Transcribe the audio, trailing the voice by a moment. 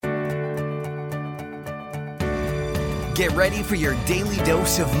Get ready for your daily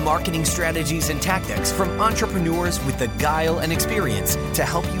dose of marketing strategies and tactics from entrepreneurs with the guile and experience to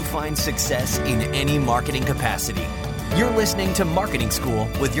help you find success in any marketing capacity. You're listening to Marketing School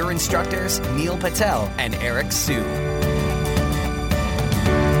with your instructors, Neil Patel and Eric Siu.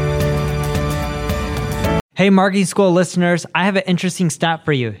 Hey, Marketing School listeners, I have an interesting stat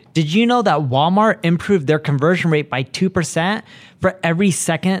for you. Did you know that Walmart improved their conversion rate by 2% for every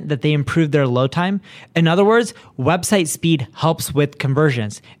second that they improved their load time? In other words, website speed helps with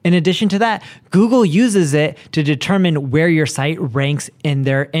conversions. In addition to that, Google uses it to determine where your site ranks in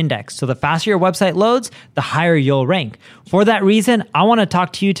their index. So the faster your website loads, the higher you'll rank. For that reason, I want to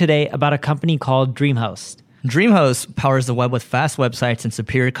talk to you today about a company called DreamHost. DreamHost powers the web with fast websites and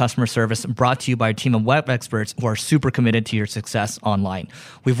superior customer service, brought to you by a team of web experts who are super committed to your success online.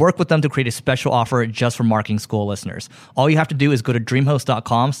 We've worked with them to create a special offer just for Marketing School listeners. All you have to do is go to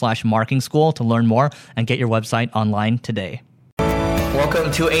dreamhost.com/marketing school to learn more and get your website online today.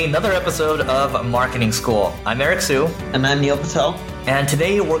 Welcome to another episode of Marketing School. I'm Eric Siu. And I'm Neil Patel. And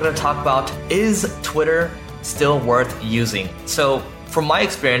today we're going to talk about, is Twitter still worth using? So from my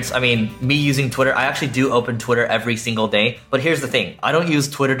experience, me using Twitter, I actually do open Twitter every single day. But here's the thing. I don't use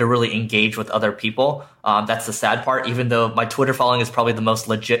Twitter to really engage with other people. That's the sad part, even though my Twitter following is probably the most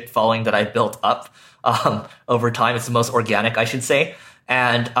legit following that I built up over time. It's the most organic, I should say.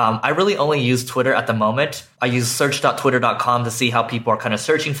 And I really only use Twitter at the moment. I use search.twitter.com to see how people are kind of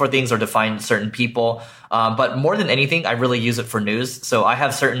searching for things or to find certain people. But more than anything, I really use it for news. So I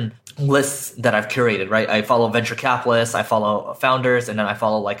have certain lists that I've curated, right? I follow venture capitalists, I follow founders, and then I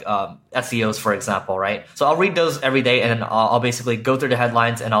follow SEOs, for example, right? So I'll read those every day, and I'll basically go through the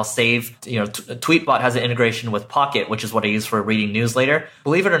headlines and I'll save. Tweetbot has an integration with Pocket, which is what I use for reading news later.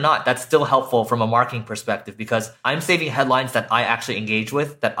 Believe it or not, that's still helpful from a marketing perspective because I'm saving headlines that I actually engage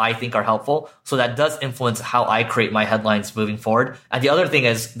with, that I think are helpful. So that does influence how I create my headlines moving forward. And the other thing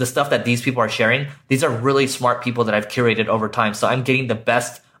is the stuff that these people are sharing. These are really smart people that I've curated over time. So I'm getting the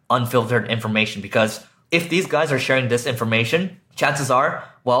best unfiltered information, because if these guys are sharing this information, chances are,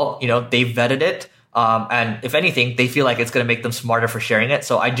 they vetted it. And if anything, they feel like it's going to make them smarter for sharing it.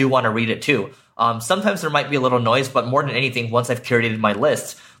 So I do want to read it too. Sometimes there might be a little noise, but more than anything, once I've curated my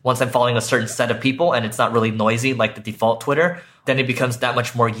lists, once I'm following a certain set of people and it's not really noisy like the default Twitter, then it becomes that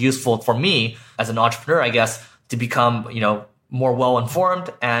much more useful for me as an entrepreneur, I guess, to become, more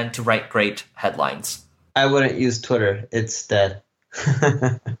well-informed and to write great headlines. I wouldn't use Twitter. It's dead.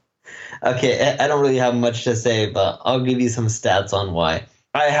 Okay, I don't really have much to say, but I'll give you some stats on why.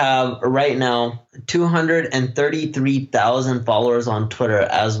 I have right now 233,000 followers on Twitter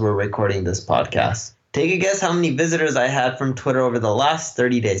as we're recording this podcast. Take a guess how many visitors I had from Twitter over the last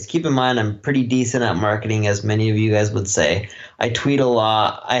 30 days. Keep in mind, I'm pretty decent at marketing, as many of you guys would say. I tweet a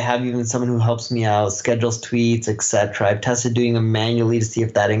lot. I have even someone who helps me out, schedules tweets, etc. I've tested doing them manually to see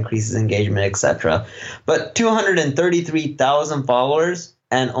if that increases engagement, etc. But 233,000 followers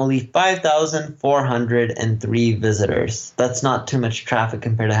and only 5,403 visitors. That's not too much traffic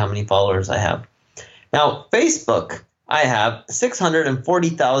compared to how many followers I have. Now, Facebook. I have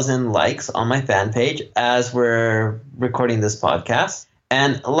 640,000 likes on my fan page as we're recording this podcast.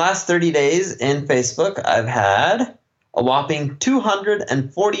 And last 30 days in Facebook, I've had a whopping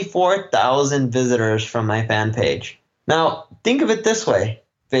 244,000 visitors from my fan page. Now, think of it this way.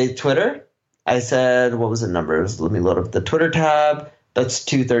 Twitter, I said, what was the numbers? Let me load up the Twitter tab. That's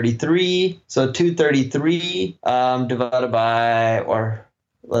 233. So 233 divided by,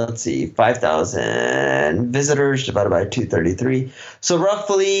 let's see, 5,000 visitors divided by 233. So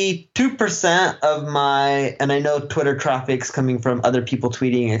roughly 2% of my, and I know Twitter traffic's coming from other people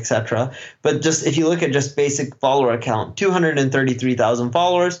tweeting, etc. But just if you look at just basic follower count, 233,000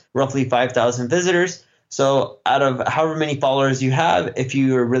 followers, roughly 5,000 visitors. So out of however many followers you have, if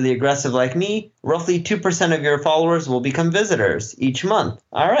you're really aggressive like me, roughly 2% of your followers will become visitors each month.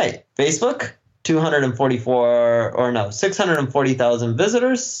 All right, Facebook. 640,000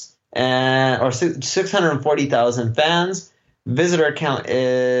 visitors or 640,000 fans. Visitor count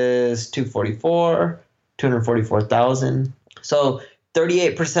is 244,000. So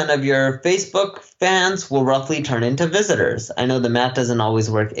 38% of your Facebook fans will roughly turn into visitors. I know the math doesn't always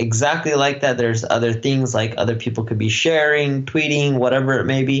work exactly like that. There's other things like other people could be sharing, tweeting, whatever it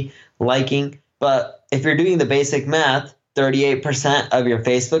may be, liking. But if you're doing the basic math, 38% of your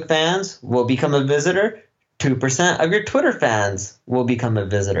Facebook fans will become a visitor. 2% of your Twitter fans will become a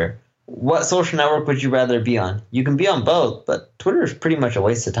visitor. What social network would you rather be on? You can be on both, but Twitter is pretty much a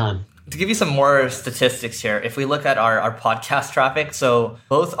waste of time. To give you some more statistics here, if we look at our podcast traffic, so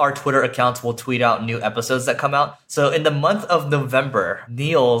both our Twitter accounts will tweet out new episodes that come out. So in the month of November,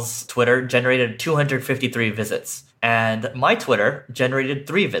 Neil's Twitter generated 253 visits, and my Twitter generated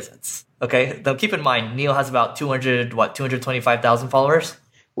 3 visits. Okay, now keep in mind, Neil has about 225,000 followers.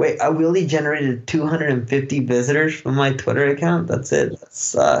 Wait, I really generated 250 visitors from my Twitter account? That's it? That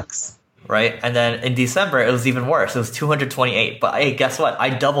sucks. Right? And then in December, it was even worse. It was 228. But hey, guess what? I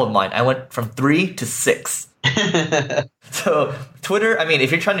doubled mine. I went from 3 to 6. So Twitter, I mean,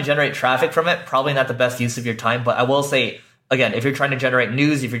 if you're trying to generate traffic from it, probably not the best use of your time. But I will say, again, if you're trying to generate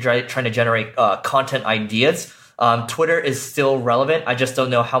news, if you're trying to generate content ideas, Twitter is still relevant. I just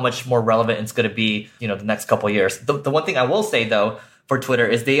don't know how much more relevant it's going to be, the next couple of years. The one thing I will say, though, for Twitter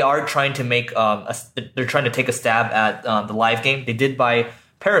is they are trying to make, they're trying to take a stab at the live game. They did buy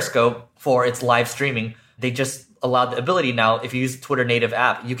Periscope for its live streaming. They just allowed the ability now, if you use the Twitter native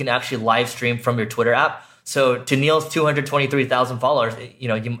app, you can actually live stream from your Twitter app. So to Neil's 223,000 followers,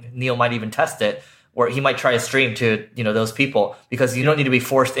 Neil might even test it, or he might try a stream to, those people, because you don't need to be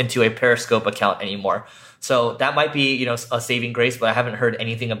forced into a Periscope account anymore. So that might be, a saving grace, but I haven't heard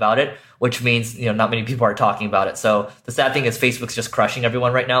anything about it, which means, not many people are talking about it. So the sad thing is Facebook's just crushing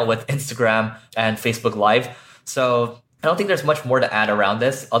everyone right now with Instagram and Facebook Live. So I don't think there's much more to add around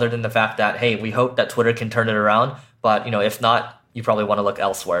this other than the fact that, hey, we hope that Twitter can turn it around. But, if not, you probably want to look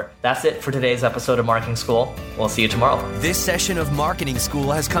elsewhere. That's it for today's episode of Marketing School. We'll see you tomorrow. This session of Marketing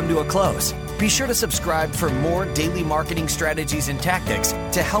School has come to a close. Be sure to subscribe for more daily marketing strategies and tactics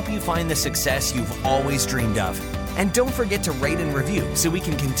to help you find the success you've always dreamed of. And don't forget to rate and review so we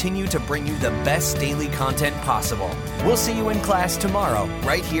can continue to bring you the best daily content possible. We'll see you in class tomorrow,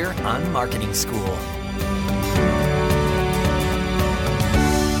 right here on Marketing School.